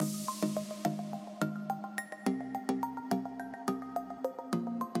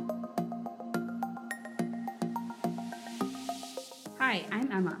Hi,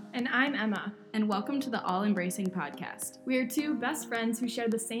 I'm Emma. And I'm Emma. And welcome to the All Embracing Podcast. We are two best friends who share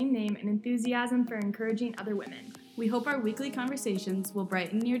the same name and enthusiasm for encouraging other women. We hope our weekly conversations will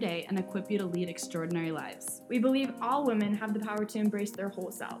brighten your day and equip you to lead extraordinary lives. We believe all women have the power to embrace their whole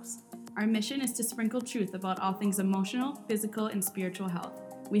selves. Our mission is to sprinkle truth about all things emotional, physical, and spiritual health.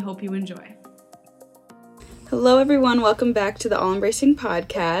 We hope you enjoy. Hello, everyone. Welcome back to the All Embracing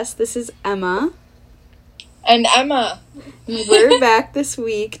Podcast. This is Emma. And Emma. We're back this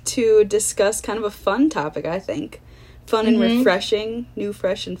week to discuss kind of a fun topic, I think. Fun and refreshing, new,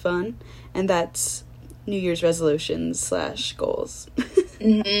 fresh, and fun. And that's New Year's resolutions / goals.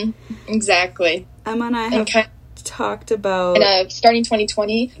 Exactly. Emma and I have talked about... starting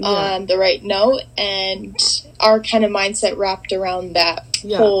 2020 on the right note, and our kind of mindset wrapped around that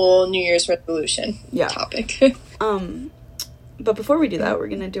whole New Year's resolution topic. But before we do that, we're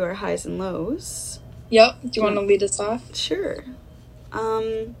going to do our highs and lows. Yep. Do you want to lead us off? Sure.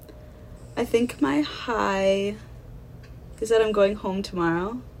 I think my high is that I'm going home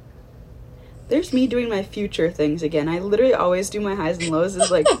tomorrow. There's me doing my future things again. I literally always do my highs and lows is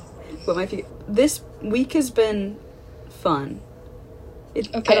like what my this week has been fun. I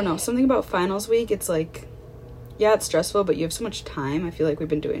don't know, something about finals week, it's like, yeah, it's stressful, but you have so much time. I feel like we've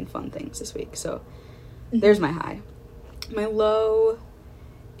been doing fun things this week. So there's my high. My low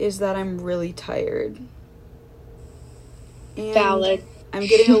is that I'm really tired. And valid. I'm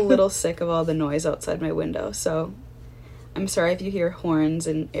getting a little sick of all the noise outside my window, so I'm sorry if you hear horns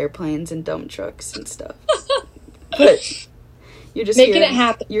and airplanes and dump trucks and stuff. But you're just making it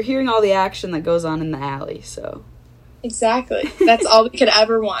happen. You're hearing all the action that goes on in the alley, so. Exactly. That's all we could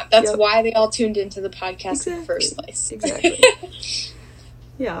ever want. That's why they all tuned into the podcast in the first place. Exactly.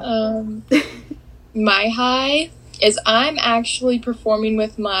 Yeah. My high is I'm actually performing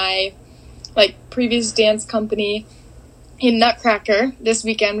with my previous dance company in Nutcracker this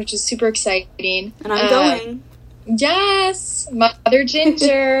weekend, which is super exciting. And I'm going. Yes, Mother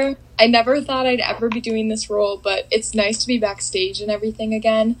Ginger. I never thought I'd ever be doing this role, but it's nice to be backstage and everything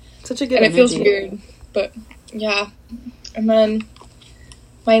again. Such a good and energy. It feels weird, but yeah. And then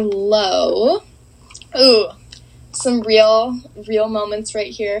my low. Ooh, some real moments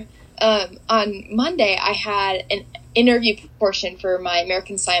right here. On Monday, I had an interview portion for my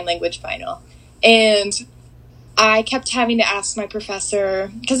American Sign Language final. And I kept having to ask my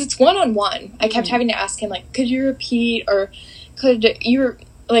professor, because it's one-on-one, I kept having to ask him, could you repeat, or could you,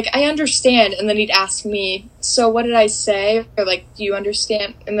 I understand, and then he'd ask me, so what did I say, or, do you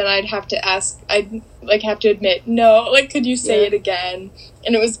understand, and then I'd have to ask, I'd, have to admit, no, could you say it again,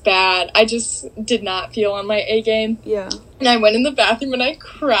 and it was bad. I just did not feel on my A game. Yeah. And I went in the bathroom and I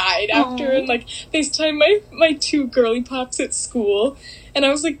cried after, and, FaceTime my two girly pops at school, and I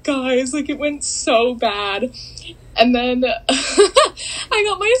was like, guys, it went so bad. And then I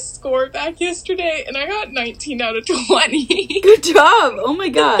got my score back yesterday, and I got 19 out of 20. Good job! Oh my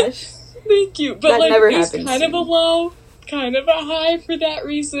gosh. Thank you. But, that never it was happens kind of a low, kind of a high for that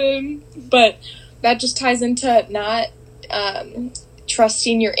reason. But that just ties into not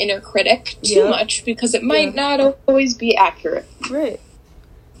trusting your inner critic too much, because it might not always be accurate. Right.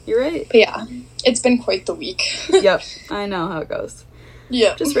 You're right. But yeah, it's been quite the week. Yep. I know how it goes.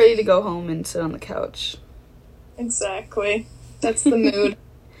 Yeah. Just ready to go home and sit on the couch. Exactly. That's the mood.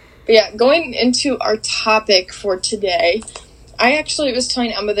 But yeah, going into our topic for today, I actually was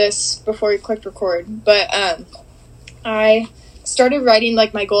telling Emma this before we clicked record, but I started writing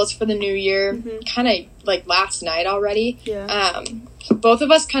my goals for the new year kind of last night already. Yeah. Both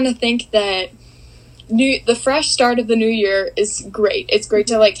of us kind of think that the fresh start of the new year is great. It's great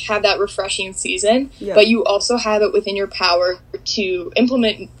to have that refreshing season, but you also have it within your power to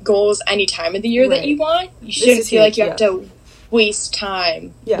implement goals any time of the year that you want. You shouldn't feel like you have to waste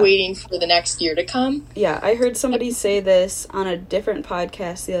time waiting for the next year to come. Yeah, I heard somebody say this on a different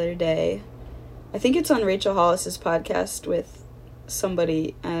podcast the other day. I think it's on Rachel Hollis's podcast with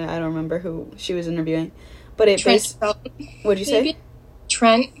somebody, I don't remember who she was interviewing, but it what'd you say?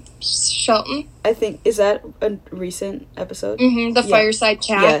 Trent Shelton. I think, is that a recent episode? The fireside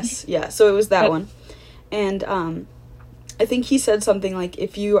chat. Yes, yeah, so it was that one. And I think he said something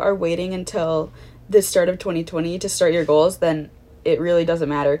if you are waiting until the start of 2020 to start your goals, then it really doesn't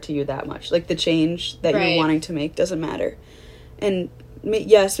matter to you that much. The change that you're wanting to make doesn't matter. And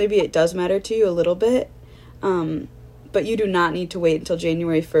yes, maybe it does matter to you a little bit, but you do not need to wait until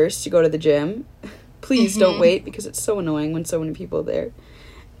January 1st to go to the gym. Please don't wait, because it's so annoying when so many people are there.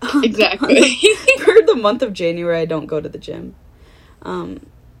 Exactly. For the month of January, I don't go to the gym.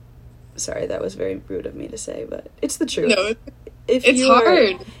 Sorry, that was very rude of me to say, but it's the truth. No, it's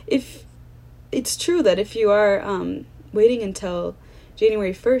hard. It's true that if you are waiting until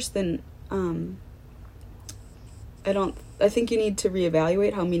January 1st, then I think you need to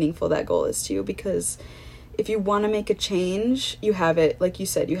reevaluate how meaningful that goal is to you, because if you want to make a change, you have it, like you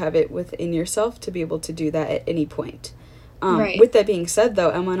said, you have it within yourself to be able to do that at any point. Right. With that being said, though,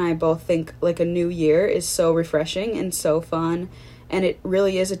 Emma and I both think, like, a new year is so refreshing and so fun, and it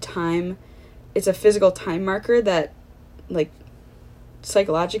really is it's a physical time marker that, like,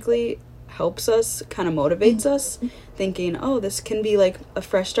 psychologically helps us, kind of motivates us, thinking, oh, this can be, like, a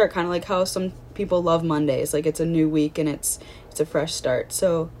fresh start, kind of like how some people love Mondays, like, it's a new week and it's a fresh start.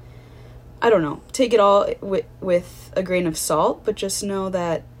 So I don't know, take it all with a grain of salt, but just know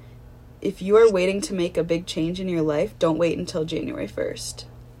that if you are waiting to make a big change in your life, don't wait until January 1st.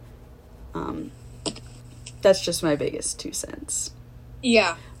 That's just my biggest 2 cents.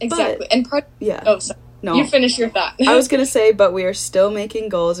 Yeah, exactly. Yeah. Oh, sorry. No. You finish your thought. I was going to say, but we are still making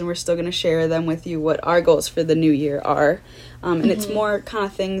goals, and we're still going to share them with you, what our goals for the new year are. And it's more kind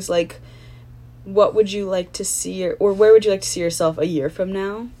of things like, what would you like to see, or where would you like to see yourself a year from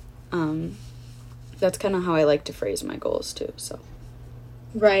now? That's kind of how I like to phrase my goals, too. So.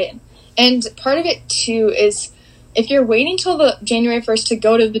 Right. And part of it, too, is if you're waiting till the January 1st to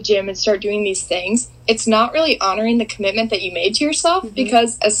go to the gym and start doing these things, it's not really honoring the commitment that you made to yourself,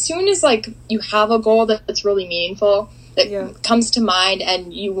 because as soon as, like, you have a goal that's really meaningful, that comes to mind,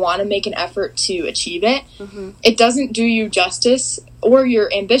 and you want to make an effort to achieve it, it doesn't do you justice or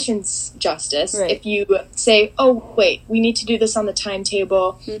your ambitions justice if you say, oh, wait, we need to do this on the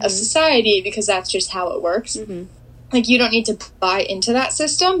timetable of society because that's just how it works. Like, you don't need to buy into that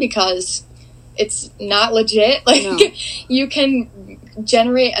system because it's not legit. Like, you can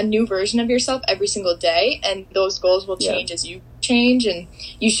generate a new version of yourself every single day, and those goals will change as you change, and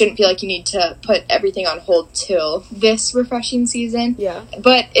you shouldn't feel like you need to put everything on hold till this refreshing season.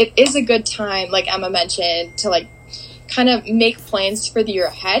 But it is a good time, like Emma mentioned, to, like, kind of make plans for the year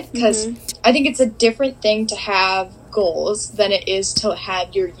ahead, because I think it's a different thing to have goals than it is to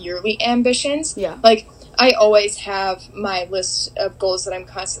have your yearly ambitions. Like, I always have my list of goals that I'm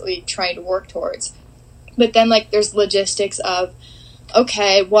constantly trying to work towards. But then, like, there's logistics of,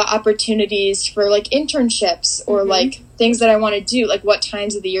 okay, what opportunities for, like, internships or, like, things that I want to do, like, what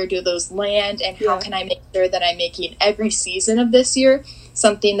times of the year do those land, and how can I make sure that I'm making every season of this year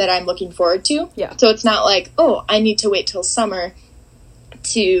something that I'm looking forward to? So it's not like, oh, I need to wait till summer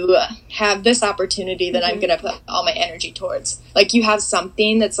to have this opportunity that I'm going to put all my energy towards. Like, you have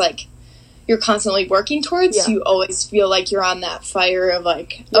something that's, like, you're constantly working towards, you always feel like you're on that fire of,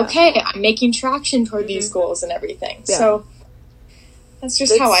 like, okay, I'm making traction toward these goals and everything. So that's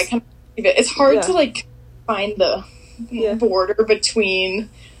just how I kind of believe it. It's hard to, like, find the border between,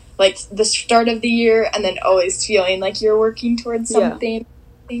 like, the start of the year and then always feeling like you're working towards something,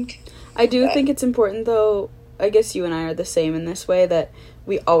 I think. I do think it's important, though, I guess you and I are the same in this way, that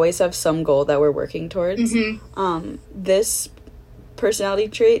we always have some goal that we're working towards. This personality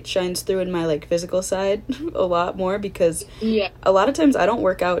trait shines through in my, like, physical side a lot more, because a lot of times I don't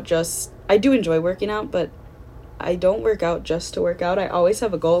work out I do enjoy working out, but I don't work out just to work out. I always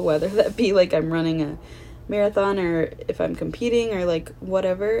have a goal, whether that be, like, I'm running a marathon, or if I'm competing, or, like,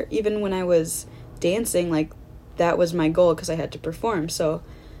 whatever. Even when I was dancing, like, that was my goal because I had to perform. So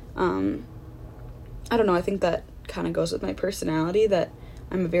I don't know, I think that kind of goes with my personality, that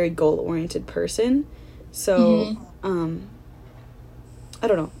I'm a very goal-oriented person. So I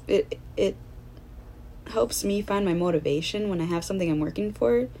don't know, it helps me find my motivation when I have something I'm working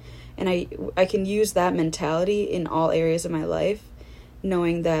for, and I can use that mentality in all areas of my life,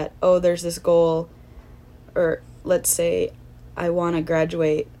 knowing that, oh, there's this goal, or let's say I want to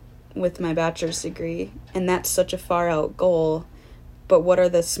graduate with my bachelor's degree, and that's such a far out goal, but what are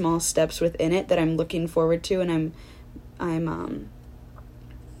the small steps within it that I'm looking forward to, and I'm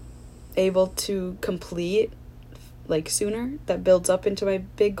able to complete, like, sooner, that builds up into my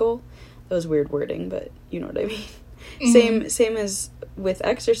big goal. That was weird wording, but you know what I mean. Same as with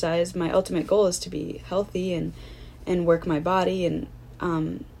exercise, my ultimate goal is to be healthy and work my body and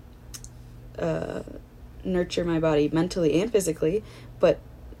nurture my body mentally and physically, but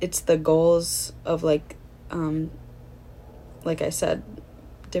it's the goals of, like I said,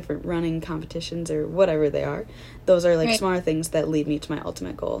 different running competitions or whatever they are. Those are, like, smaller things that lead me to my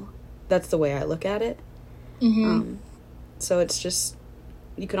ultimate goal. That's the way I look at it. So it's just,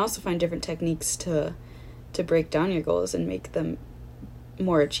 you can also find different techniques to break down your goals and make them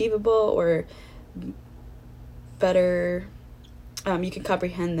more achievable or better. You can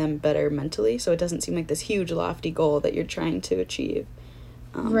comprehend them better mentally, so it doesn't seem like this huge lofty goal that you're trying to achieve.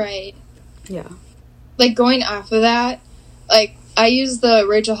 Right. Yeah. Like, going off of that, like, I use the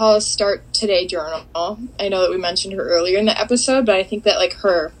Rachel Hollis Start Today journal. I know that we mentioned her earlier in the episode, but I think that like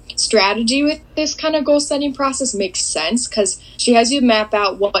her strategy with this kind of goal setting process makes sense because she has you map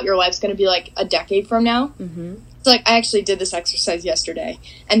out what your life's going to be like a decade from now. Mm-hmm. So like I actually did this exercise yesterday,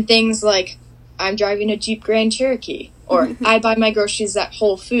 and things like I'm driving a Jeep Grand Cherokee, or I buy my groceries at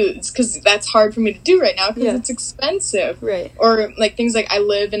Whole Foods because that's hard for me to do right now because it's expensive. Right. Or like things like I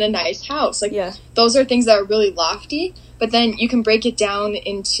live in a nice house. Like those are things that are really lofty, but then you can break it down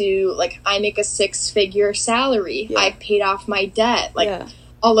into like I make a 6-figure salary. I paid off my debt. Like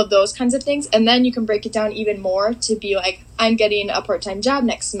all of those kinds of things. And then you can break it down even more to be like, I'm getting a part-time job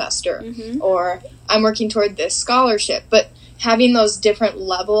next semester, or I'm working toward this scholarship. But having those different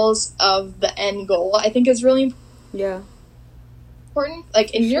levels of the end goal, I think is really important.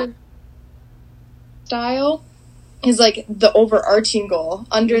 Like in your style is like the overarching goal.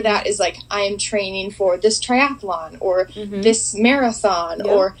 Under that is like, I am training for this triathlon or this marathon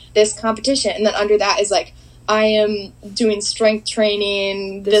or this competition. And then under that is like, I am doing strength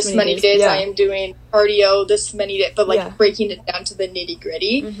training this many days. I am doing cardio this many days, but like breaking it down to the nitty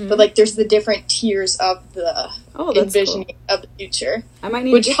gritty. But like there's the different tiers of the envisioning of the future. I might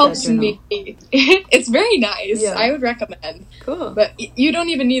need which to get helps that me. It's very nice. I would recommend. Cool. But you don't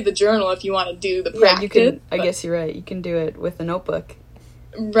even need the journal if you want to do the practice. You can. I guess you're right. You can do it with a notebook.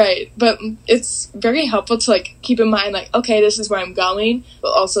 Right, but it's very helpful to like keep in mind like, okay, this is where I'm going, but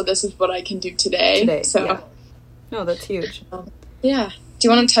also this is what I can do today. So. No, that's huge. Yeah. Do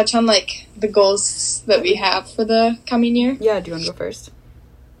you want to touch on, like, the goals that we have for the coming year? Yeah, do you want to go first?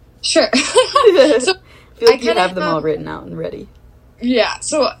 Sure. So, I feel like you have them all written out and ready. Yeah,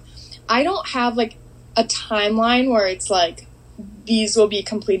 so I don't have, like, a timeline where it's, like, these will be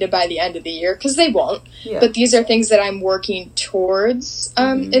completed by the end of the year, because they won't. Yeah. But these are things that I'm working towards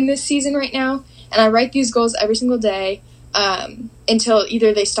in this season right now. And I write these goals every single day until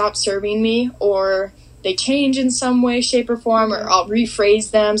either they stop serving me or they change in some way, shape, or form, or I'll rephrase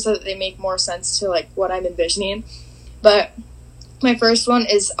them so that they make more sense to, like, what I'm envisioning. But my first one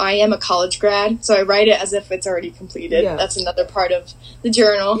is I am a college grad, so I write it as if it's already completed. Yeah. That's another part of the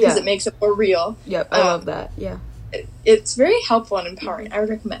journal, because it makes it more real. Yep, I love that, It's very helpful and empowering. I would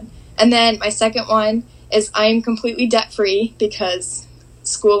recommend. And then my second one is I am completely debt-free, because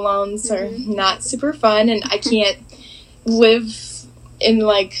school loans are not super fun, and I can't live in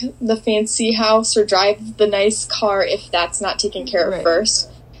like the fancy house or drive the nice car if that's not taken care of first.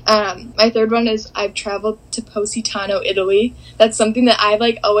 My third one is I've traveled to Positano, Italy. That's something that I've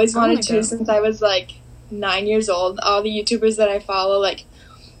like always wanted to since I was like 9 years old. All the YouTubers that I follow like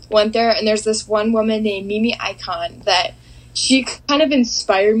went there, and there's this one woman named Mimi Icon that she kind of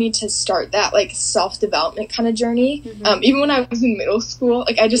inspired me to start that like self-development kind of journey. Even when I was in middle school,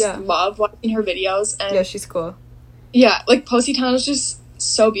 like I just love watching her videos. And she's cool. Yeah, like Positano is just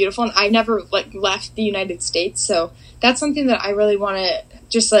so beautiful, and I never like left the United States, so that's something that I really want to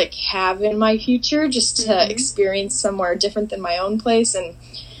just like have in my future, just to experience somewhere different than my own place, and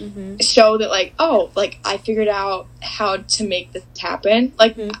show that like, oh, like I figured out how to make this happen.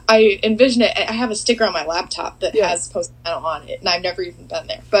 Like I envision it. I have a sticker on my laptop that has Positano on it, and I've never even been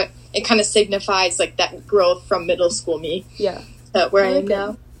there, but it kind of signifies like that growth from middle school me. Where I am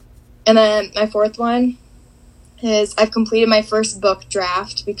now. And then my fourth one is I've completed my first book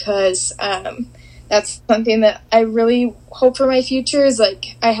draft, because that's something that I really hope for my future is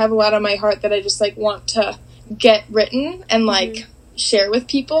like I have a lot on my heart that I just like want to get written and like share with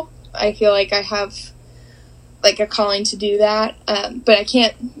people. I feel like I have like a calling to do that, but I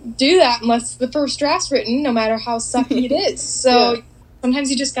can't do that unless the first draft's written, no matter how sucky it is. So sometimes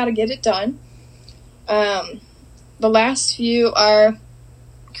you just got to get it done. The last few are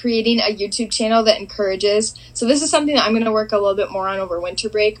creating a YouTube channel that encourages. So this is something that I'm going to work a little bit more on over winter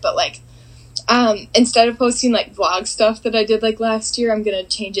break, but like instead of posting like vlog stuff that I did like last year, I'm going to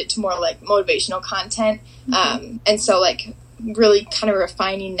change it to more like motivational content. And so like really kind of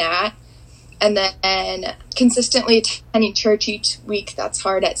refining that. And then consistently attending church each week. That's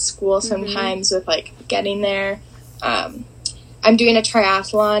hard at school sometimes with like getting there. I'm doing a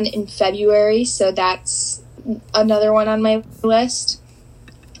triathlon in February, so that's another one on my list.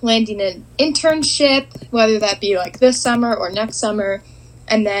 Landing an internship, whether that be like this summer or next summer,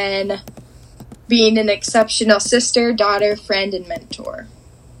 and then being an exceptional sister, daughter, friend, and mentor.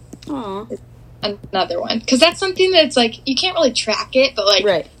 Aww. Another one, because that's something that's like you can't really track it, but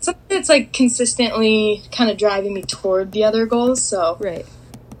like something that's like consistently kind of driving me toward the other goals. So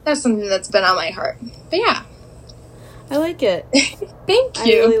that's something that's been on my heart. But yeah, I like it. Thank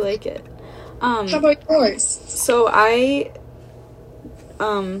you. I really like it. How about yours? So I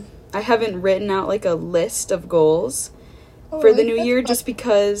haven't written out like a list of goals, for the new year, just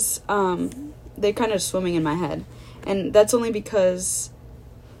because they're kind of swimming in my head. And that's only because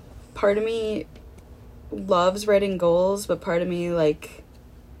part of me loves writing goals, but part of me, like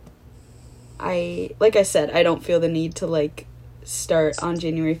I said, I don't feel the need to, like, start on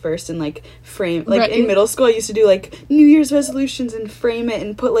January 1st and, like, frame, like, in middle school, I used to do, like, New Year's resolutions and frame it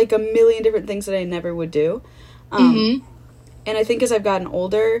and put, like, a million different things that I never would do. And I think as I've gotten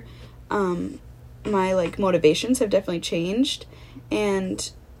older, my, like, motivations have definitely changed,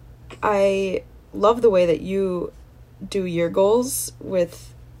 and I love the way that you do your goals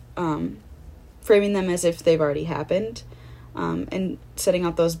with framing them as if they've already happened, and setting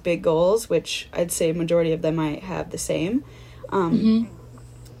out those big goals, which I'd say majority of them I have the same.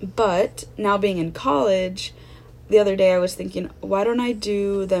 But now being in college, the other day I was thinking, why don't I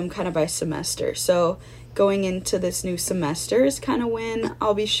do them kind of by semester? So going into this new semester is kind of when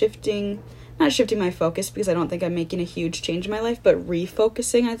I'll be not shifting my focus, because I don't think I'm making a huge change in my life, but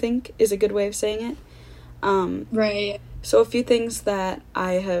refocusing, I think, is a good way of saying it. Right. So a few things that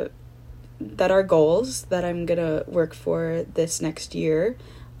that are goals that I'm gonna work for this next year.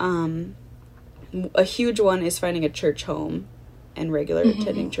 A huge one is finding a church home and regular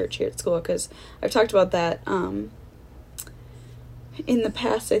attending church here at school, because I've talked about that in the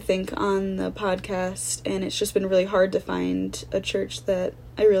past, I think, on the podcast, and it's just been really hard to find a church that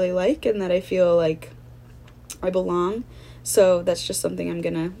I really like and that I feel like I belong. So that's just something I'm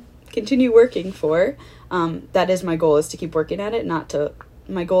gonna continue working for. That is my goal, is to keep working at it.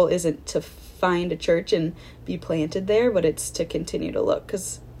 My goal isn't to find a church and be planted there, but it's to continue to look,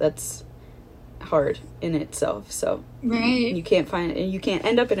 because that's hard in itself. So right, you can't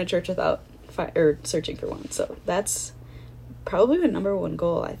end up in a church without searching for one. So that's probably the number one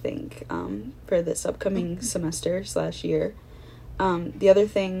goal, I think, for this upcoming semester / year. The other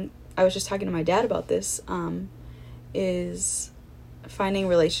thing, I was just talking to my dad about this, is finding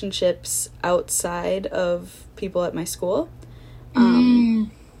relationships outside of people at my school.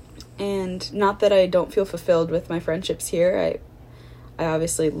 And not that I don't feel fulfilled with my friendships here. I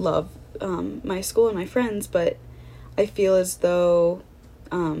obviously love my school and my friends, but I feel as though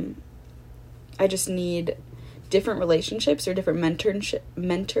I just need different relationships or different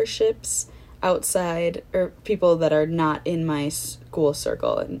mentorships outside, or people that are not in my school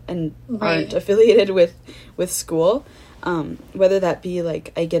circle and aren't affiliated with school. Whether that be,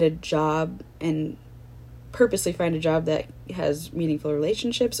 like, I get a job and purposely find a job that has meaningful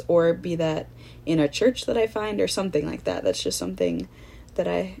relationships, or be that in a church that I find, or something like that. That's just something that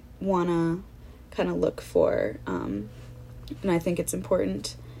I want to kind of look for, and I think it's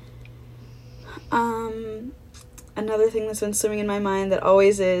important. Another thing that's been swimming in my mind that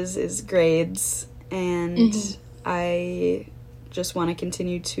always is grades, and I just want to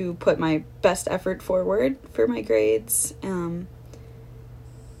continue to put my best effort forward for my grades.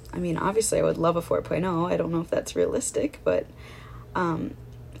 I mean, obviously I would love a 4.0. I don't know if that's realistic, but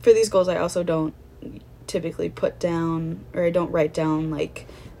for these goals I also don't typically put down, or I don't write down, like,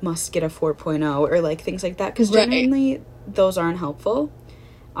 must get a 4.0 or, like, things like that, because genuinely those aren't helpful.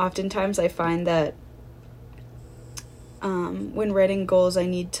 Oftentimes I find that when writing goals, I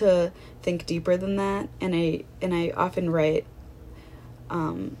need to think deeper than that, and I often write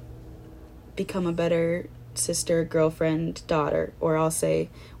become a better sister, girlfriend, daughter, or I'll say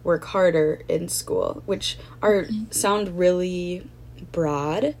work harder in school, which sound really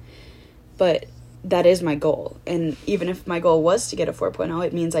broad, but that is my goal. And even if my goal was to get a 4.0,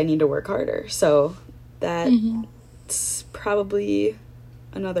 it means I need to work harder. So that's probably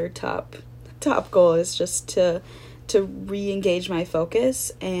another top goal, is just to re-engage my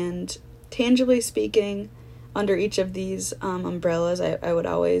focus. And tangibly speaking, under each of these umbrellas, I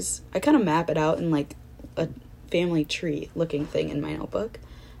kind of map it out in, like, a family tree looking thing in my notebook.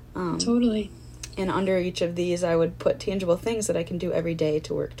 Totally. And under each of these, I would put tangible things that I can do every day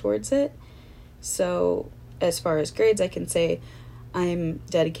to work towards it. So as far as grades, I can say I'm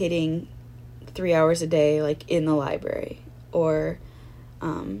dedicating 3 hours a day, like, in the library, or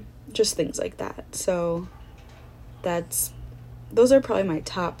just things like that. So those are probably my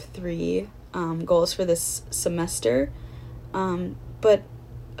top 3 goals for this semester. But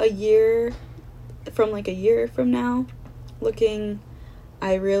a year from now,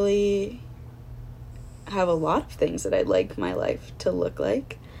 I really have a lot of things that I'd like my life to look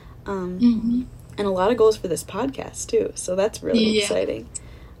like. And a lot of goals for this podcast too. So that's really exciting.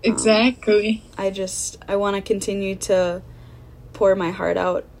 Exactly. I want to continue to pour my heart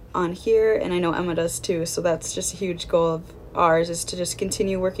out on here, and I know Emma does too. So that's just a huge goal of ours, is to just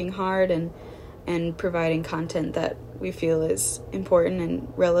continue working hard and providing content that we feel is important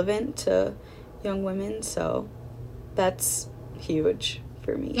and relevant to young women. So that's huge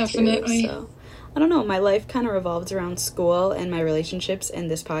for me. Definitely. Too, so I don't know, my life kind of revolves around school and my relationships and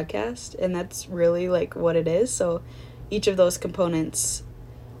this podcast, and that's really like what it is. So each of those components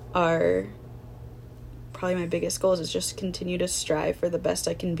are probably my biggest goals, is just continue to strive for the best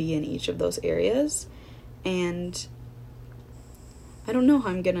I can be in each of those areas. And I don't know how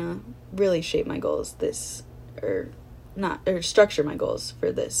I'm gonna really shape my goals or structure my goals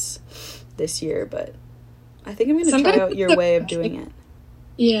for this year, but I think I'm gonna try out your way of doing it.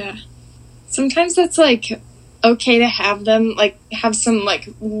 Yeah. Sometimes that's like okay to have them like have some like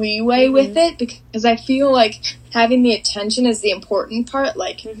leeway with it, because I feel like having the attention is the important part,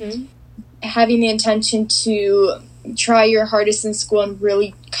 like having the intention to try your hardest in school and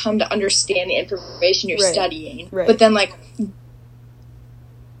really come to understand the information you're studying. Right. But then like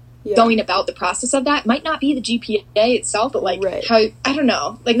going about the process of that might not be the GPA itself, but like how, I don't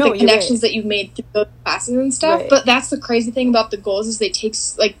know, like the connections that you've made through those classes and stuff. But that's the crazy thing about the goals, is they take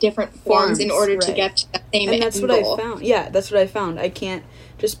like different forms in order to get to that same and that's end what goal. I found. Yeah, that's what I found. I can't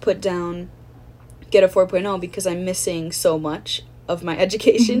just put down get a 4.0 because I'm missing so much of my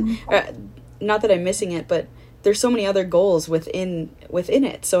education. Not that I'm missing it, but there's so many other goals within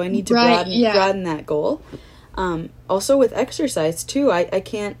it, so I need to broaden that goal. Also with exercise too, I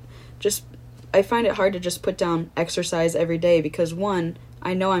can't just, I find it hard to just put down exercise every day, because one,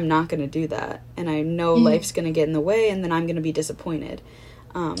 I know I'm not going to do that, and I know life's going to get in the way, and then I'm going to be disappointed.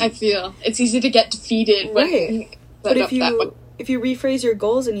 I feel it's easy to get defeated, but if you rephrase your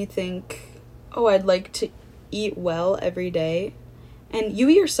goals and you think, oh, I'd like to eat well every day, and you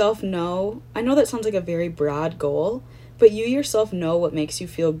yourself know, I know that sounds like a very broad goal, but you yourself know what makes you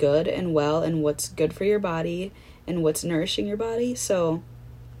feel good and well, and what's good for your body, and what's nourishing your body, so...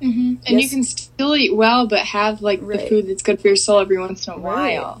 And you can still eat well, but have, like, the food that's good for your soul every once in a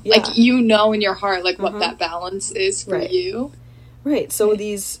while. Yeah. Like, you know in your heart, like, what that balance is for you. Right, so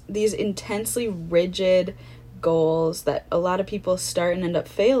these intensely rigid goals that a lot of people start and end up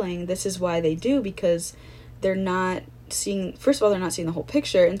failing, this is why they do, because they're not seeing, first of all, they're not seeing the whole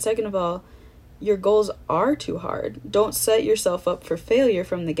picture, and second of all, your goals are too hard. Don't set yourself up for failure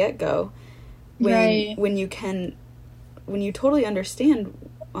from the get-go when you totally understand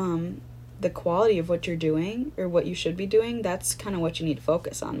the quality of what you're doing or what you should be doing. That's kind of what you need to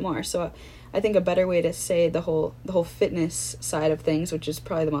focus on more. So I think a better way to say the whole fitness side of things, which is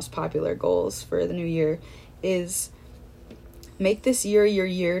probably the most popular goals for the new year, is make this year your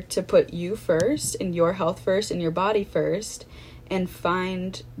year to put you first and your health first and your body first, and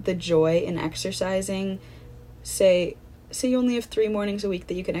find the joy in exercising. Say you only have 3 mornings a week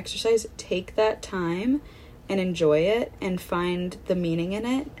that you can exercise. Take that time and enjoy it and find the meaning in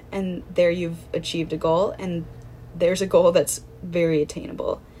it, and there you've achieved a goal, and there's a goal that's very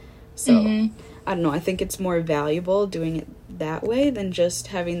attainable. So I don't know, I think it's more valuable doing it that way than just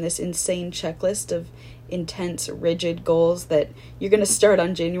having this insane checklist of intense, rigid goals that you're going to start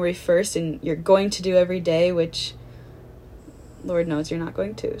on January 1st and you're going to do every day, which Lord knows you're not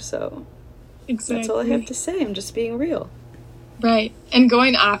going to. So that's all I have to say. I'm just being real. Right. And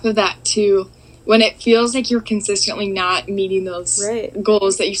going off of that too, when it feels like you're consistently not meeting those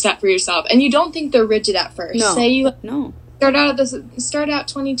goals that you set for yourself, and you don't think they're rigid at first. Say you start out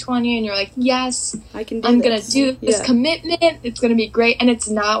 2020 and you're like, yes, I'm gonna do this commitment, it's gonna be great, and it's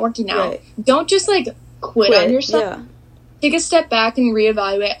not working out. Don't just like quit on yourself. Take a step back and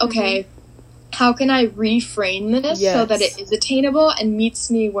reevaluate. Okay, how can I reframe this so that it is attainable and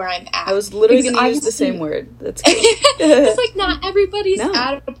meets me where I'm at? I was literally going to use the same word. That's cool. It's like not everybody's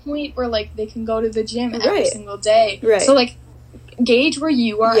at a point where like they can go to the gym every single day. So like gauge where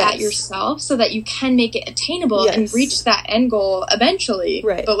you are at yourself so that you can make it attainable and reach that end goal eventually.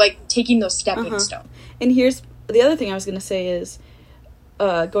 But like taking those stepping stones. And here's the other thing I was going to say is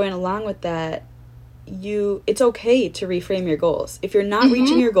going along with that, it's okay to reframe your goals. If you're not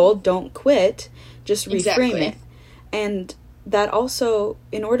reaching your goal, don't quit, just reframe it. And that also,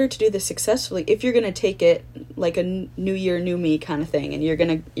 in order to do this successfully, if you're going to take it like a new year, new me kind of thing, and you're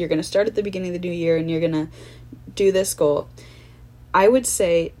going to start at the beginning of the new year and you're going to do this goal, I would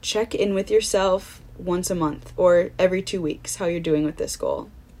say check in with yourself once a month or every 2 weeks, how you're doing with this goal.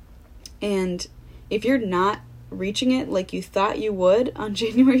 And if you're not reaching it like you thought you would on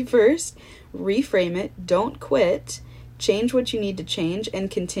January 1st, reframe it, don't quit, change what you need to change,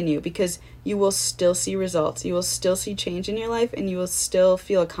 and continue, because you will still see results. You will still see change in your life, and you will still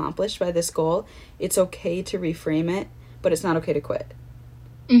feel accomplished by this goal. It's okay to reframe it, but it's not okay to quit.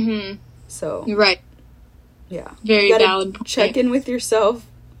 So. Yeah. Very valid point. Check in with yourself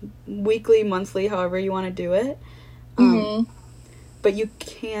weekly, monthly, however you want to do it. But you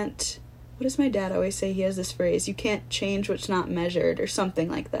can't what does my dad always say? He has this phrase, you can't change what's not measured, or something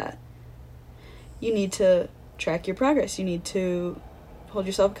like that. You need to track your progress. You need to hold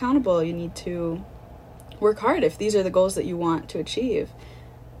yourself accountable. You need to work hard if these are the goals that you want to achieve.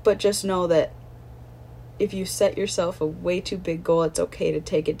 But just know that if you set yourself a way too big goal, it's okay to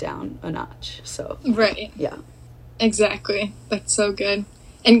take it down a notch. So, right. Yeah. Exactly. That's so good.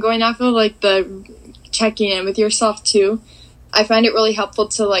 And going off of, like, the checking in with yourself, too, I find it really helpful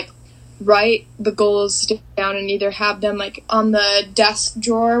to, like, write the goals down and either have them, like, on the desk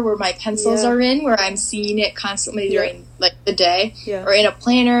drawer where my pencils are in, where I'm seeing it constantly during, like, the day, or in a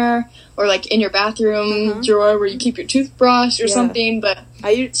planner, or, like, in your bathroom drawer where you keep your toothbrush or something. But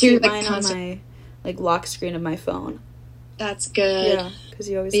I keep mine on my, like, lock screen of my phone. That's good. Yeah, because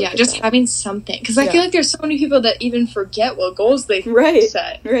you always look at just that. Having something. Because I feel like there's so many people that even forget what goals they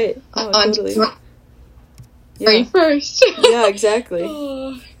set. Right. Oh, totally. Right first. Yeah, exactly.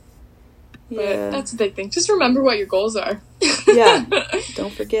 But that's a big thing. Just remember what your goals are. Yeah,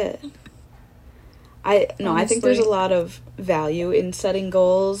 don't forget. I think there's a lot of value in setting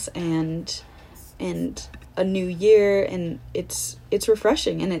goals and a new year, and it's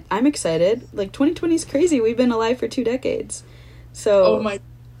refreshing, and I'm excited. Like, 2020 is crazy. We've been alive for 2 decades. So, oh my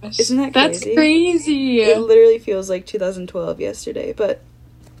gosh. Isn't that crazy? That's crazy. It literally feels like 2012 yesterday. But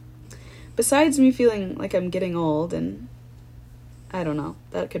besides me feeling like I'm getting old, and I don't know,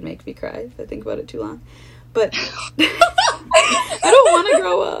 that could make me cry if I think about it too long. But I don't want to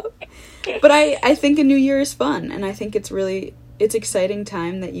grow up. But I think a new year is fun, and I think it's exciting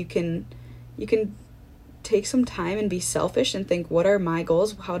time that you can take some time and be selfish and think, what are my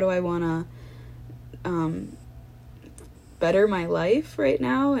goals? How do I want to better my life right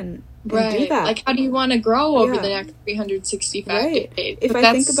now and do that? Like, how do you want to grow over the next 365 days? If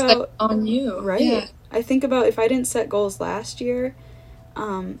I think about on you. Right. Yeah. I think about if I didn't set goals last year,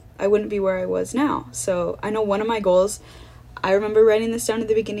 I wouldn't be where I was now. So I know one of my goals, I remember writing this down at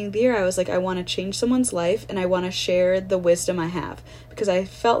the beginning of the year. I was like, I want to change someone's life, and I want to share the wisdom I have, because I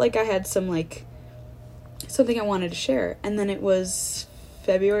felt like I had something I wanted to share. And then it was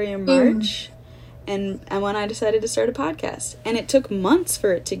February or March, and when I decided to start a podcast, and it took months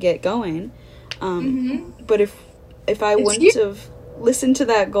for it to get going. But if I wouldn't have listened to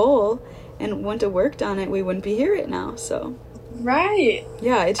that goal and wouldn't have worked on it, we wouldn't be here right now. So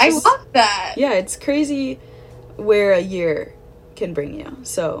yeah, it's just, I love that. Yeah, it's crazy where a year can bring you.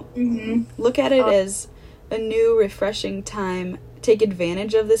 So look at it as a new, refreshing time. Take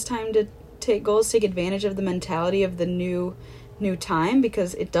advantage of this time to take goals. Take advantage of the mentality of the new time,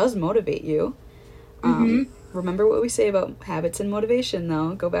 because it does motivate you. Remember what we say about habits and motivation,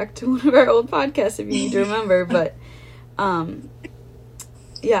 though. Go back to one of our old podcasts if you need to remember. But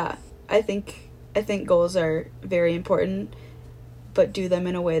yeah, I think goals are very important, but do them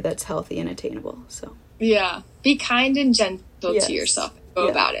in a way that's healthy and attainable. So yeah, be kind and gentle to yourself. Go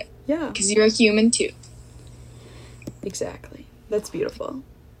about it. Yeah, because you're a human too. Exactly. That's beautiful.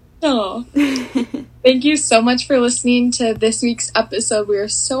 Oh, thank you so much for listening to this week's episode. We are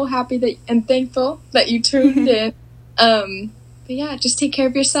so happy and thankful that you tuned in. But yeah, just take care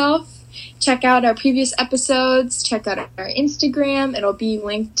of yourself. Check out our previous episodes. Check out our Instagram. It'll be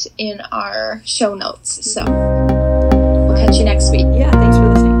linked in our show notes. So we'll catch you next week. Yeah, thank you.